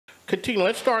Katina,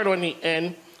 let's start on the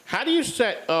end. How do you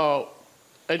set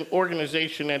an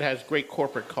organization that has great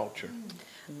corporate culture?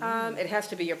 It has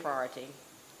to be your priority.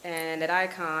 And at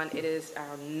Icon, it is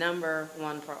our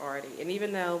 #1 priority. And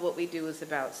even though what we do is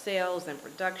about sales and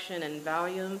production and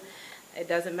volume, it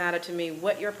doesn't matter to me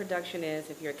what your production is.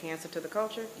 If you're a cancer to the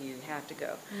culture, you have to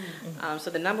go. So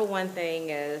the #1 thing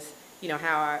is,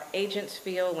 how our agents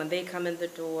feel when they come in the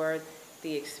door,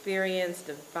 the experience,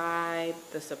 the vibe,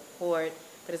 the support.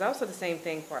 But it's also the same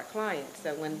thing for our clients.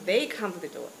 So when they come to the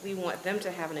door, we want them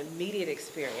to have an immediate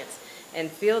experience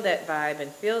and feel that vibe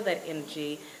and feel that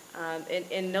energy,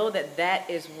 and know that that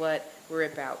is what we're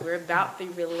about. We're about the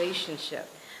relationship,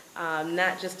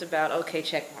 not just about, okay,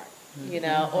 check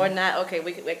mark, or not, okay,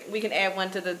 we can add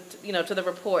one to the, to the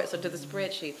reports or to the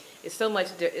spreadsheet. It's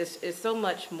so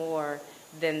much more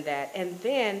than that. And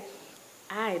then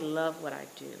I love what I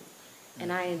do,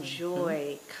 and I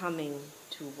enjoy coming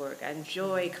to work. I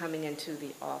enjoy coming into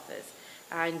the office.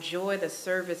 I enjoy the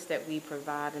service that we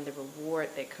provide and the reward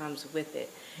that comes with it.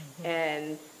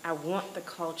 And I want the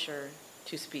culture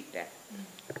to speak that.